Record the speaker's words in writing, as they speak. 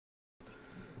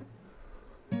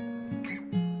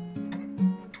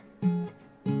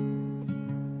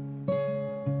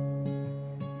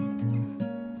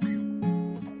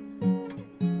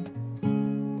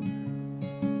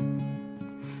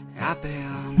I've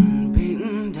been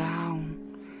beaten down,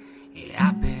 yeah,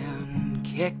 I've been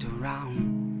kicked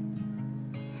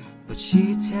around, but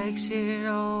she takes it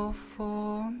all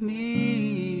for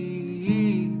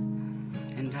me.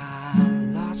 And I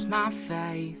lost my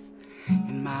faith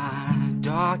in my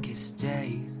darkest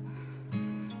days,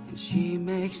 and she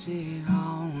makes me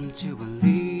on to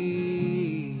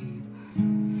believe.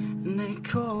 And they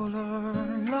call her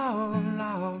love,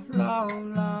 love, love,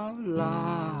 love,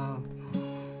 love.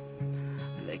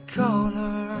 They call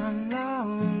her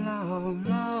love, love,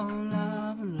 love,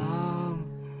 love, love.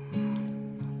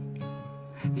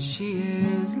 And she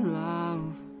is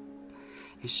love,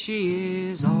 and she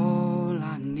is all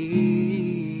I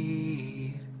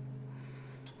need.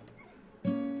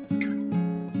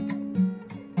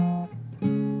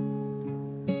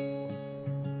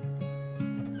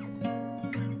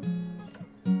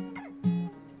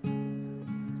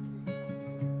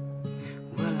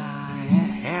 Well, I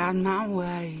had my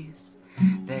ways,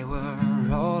 they were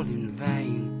all in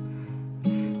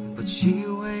vain, but she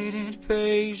waited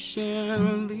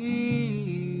patiently.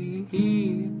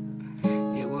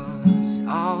 It was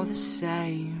all the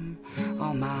same,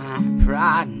 all my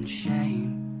pride and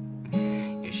shame.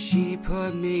 Yeah, she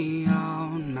put me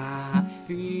on my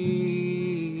feet.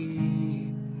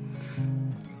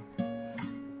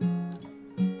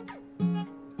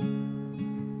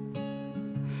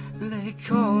 They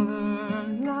call her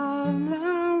love,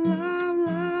 love, love,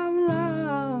 love,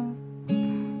 love.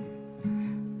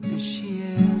 And she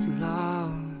is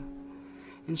love,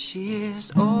 and she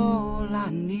is all I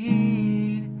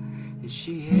need. And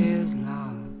she is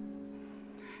love,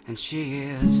 and she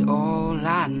is all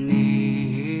I need.